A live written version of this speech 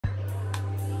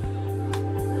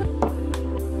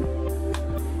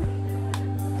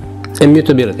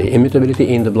Immutability.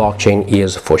 Immutability in the blockchain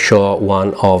is for sure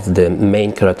one of the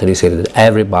main characteristics that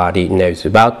everybody knows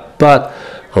about, but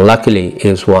luckily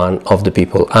is one of the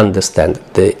people understand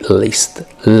the least.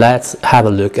 Let's have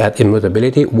a look at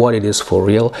immutability, what it is for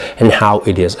real and how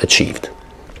it is achieved.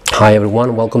 Hi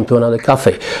everyone, welcome to another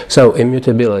Caffe. So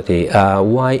immutability,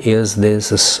 why is this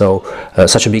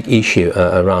such a big issue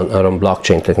around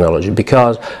blockchain technology?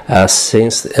 Because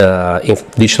since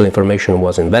digital information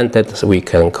was invented, so we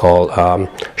can call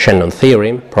Shannon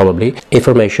theorem probably,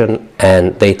 information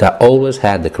and data always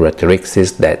had the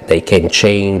characteristics that they can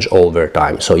change over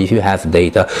time. So if you have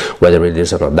data, whether it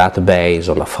is on a database,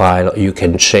 on a file, you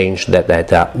can change that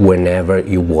data whenever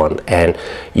you want, and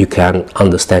you can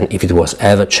understand if it was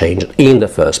ever changed in the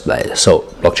first place. So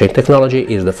blockchain technology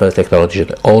is the first technology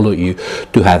that allows you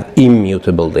to have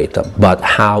immutable data. But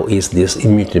how is this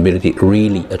immutability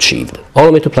really achieved? Allow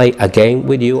me to play a game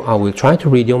with you. I will try to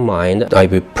read your mind. I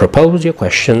will propose your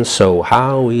questions. So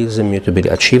how is immutability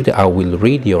achieved? I will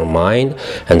read your mind,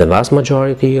 and the vast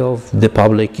majority of the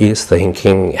public is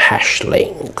thinking hash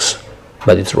links,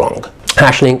 but it's wrong.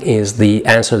 Hashlink is the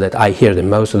answer that I hear the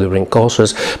most during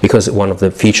courses, because one of the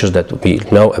features that we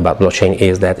know about blockchain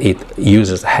is that it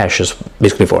uses hashes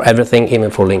basically for everything,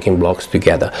 even for linking blocks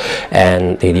together.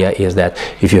 And the idea is that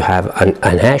if you have an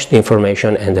hashed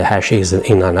information and the hash is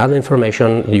in another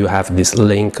information, you have this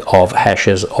link of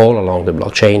hashes all along the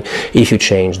blockchain. If you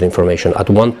change the information at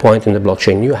one point in the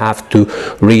blockchain, you have to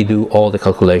redo all the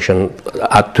calculation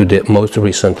up to the most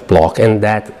recent block, and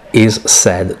that is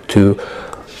said to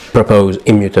propose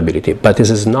immutability. But this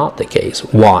is not the case.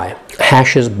 Why?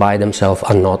 Hashes by themselves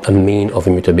are not a mean of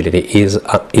immutability.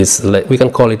 We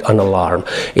can call it an alarm.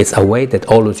 It's a way that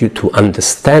allows you to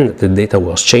understand that the data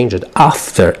was changed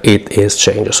after it is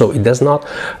changed. So it does not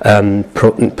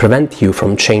prevent you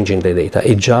from changing the data.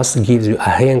 It just gives you a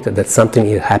hint that something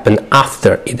happened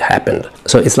after it happened.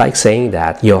 So it's like saying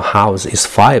that your house is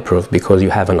fireproof because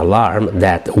you have an alarm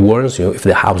that warns you if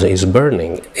the house is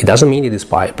burning. It doesn't mean it is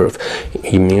fireproof.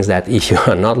 It means that if you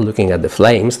are not looking at the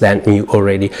flames, then you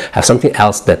already have something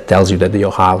else that tells you that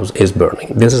your house is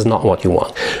burning. This is not what you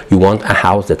want. You want a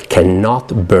house that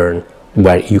cannot burn,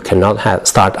 where you cannot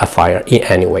start a fire in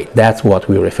any way. That's what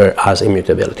we refer as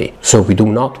immutability. So we do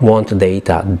not want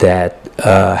data that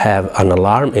have an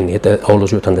alarm in it that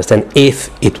allows you to understand if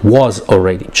it was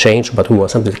already changed, but we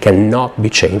want something that cannot be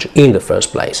changed in the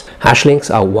first place. Hash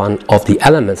links are one of the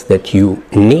elements that you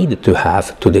need to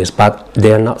have to this, but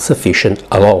they are not sufficient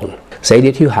alone. Say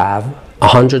that you have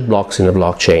 100 blocks in a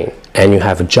blockchain and you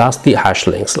have just the hash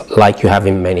links like you have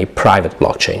in many private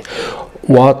blockchain.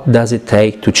 What does it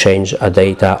take to change a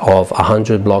data of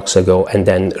 100 blocks ago and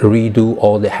then redo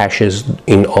all the hashes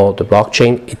in all the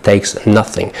blockchain? It takes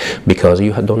nothing, because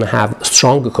you don't have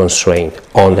strong constraint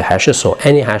on the hashes. So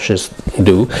any hashes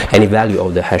do, any value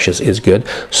of the hashes is good.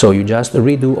 So you just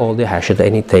redo all the hashes,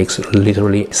 and it takes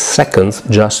literally seconds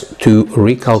just to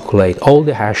recalculate all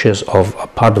the hashes of a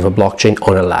part of a blockchain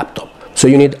on a laptop. So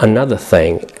you need another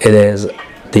thing. It is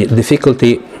the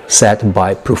difficulty set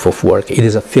by proof of work. It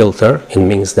is a filter. It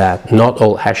means that not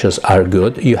all hashes are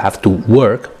good. You have to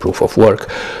work, proof of work,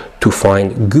 to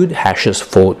find good hashes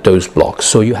for those blocks.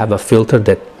 So you have a filter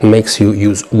that makes you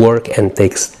use work and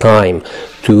takes time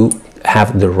to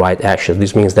have the right hashes.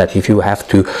 This means that if you have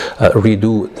to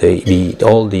redo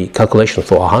all the calculations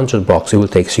for 100 blocks, it will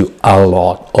take you a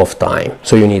lot of time.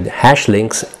 So you need hash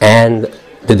links and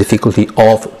the difficulty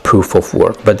of proof of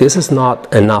work. But this is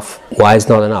not enough. Why is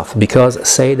not enough? Because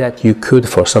say that you could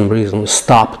for some reason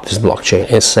stop this blockchain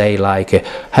and say like,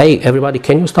 hey everybody,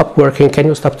 can you stop working? Can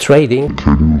you stop trading?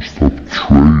 Can you stop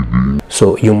trading?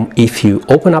 So if you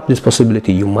open up this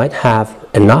possibility, you might have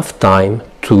enough time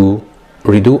to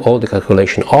redo all the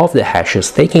calculation of the hashes,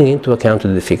 taking into account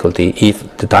the difficulty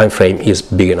if the time frame is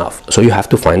big enough. So you have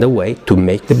to find a way to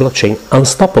make the blockchain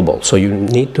unstoppable. So you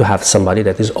need to have somebody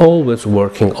that is always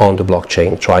working on the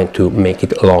blockchain, trying to make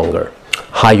it longer.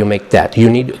 How you make that? You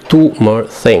need two more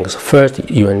things. First,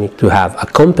 you need to have a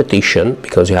competition,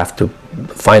 because you have to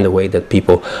find a way that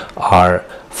people are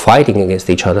fighting against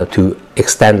each other to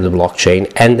extend the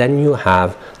blockchain, and then you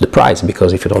have the price,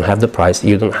 because if you don't have the price,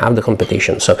 you don't have the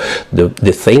competition. So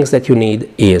the things that you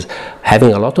need is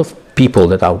having a lot of people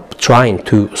that are trying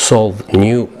to solve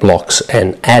new blocks and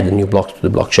add new blocks to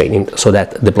the blockchain so that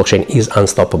the blockchain is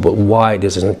unstoppable. Why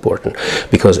this is important?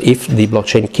 Because if the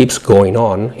blockchain keeps going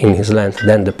on in his length,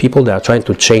 then the people that are trying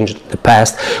to change the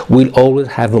past will always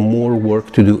have more work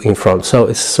to do in front. So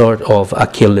it's sort of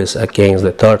Achilles against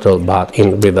the turtle, but in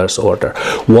reverse order.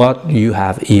 What you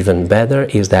have even better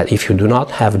is that if you do not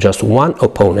have just one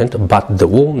opponent but the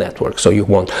whole network, so you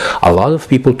want a lot of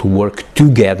people to work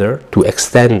together to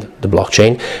extend the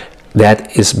blockchain, that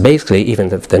is basically, even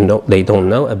if they don't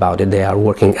know about it, they are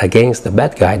working against the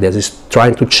bad guy that is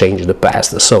trying to change the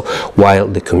past. So while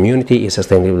the community is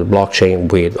extending the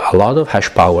blockchain with a lot of hash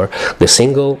power, the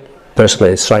single person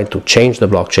that is trying to change the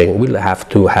blockchain will have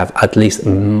to have at least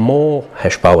more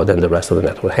hash power than the rest of the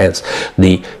network, hence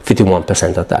the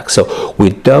 51% attack. So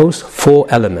with those 4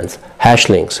 elements, hash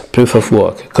links, proof of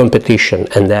work, competition,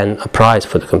 and then a prize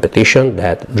for the competition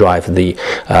that drive the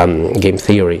game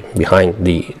theory behind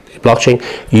the blockchain,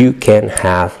 you can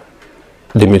have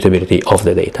the immutability of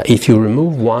the data. If you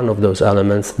remove one of those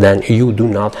elements, then you do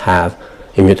not have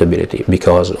immutability,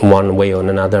 because one way or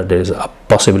another there is a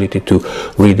possibility to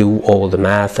redo all the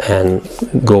math and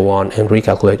go on and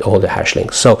recalculate all the hash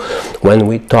links. So when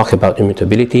we talk about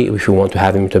immutability, if you want to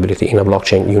have immutability in a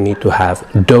blockchain, you need to have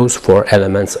those 4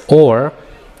 elements, or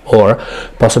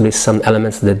possibly some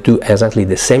elements that do exactly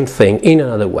the same thing in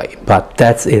another way, but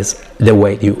that is the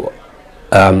way you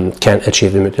can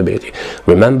achieve immutability.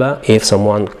 Remember, if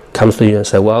someone comes to you and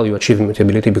say, well, you achieve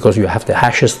immutability because you have the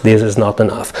hashes, this is not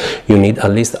enough. You need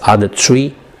at least other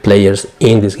 3 players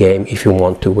in this game if you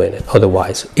want to win it.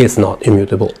 Otherwise, it's not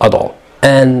immutable at all.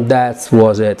 And that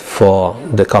was it for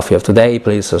the coffee of today.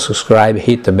 Please subscribe,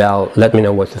 hit the bell, let me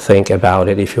know what you think about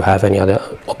it. If you have any other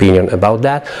opinion about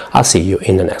that, I'll see you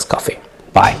in the next coffee.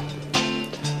 Bye.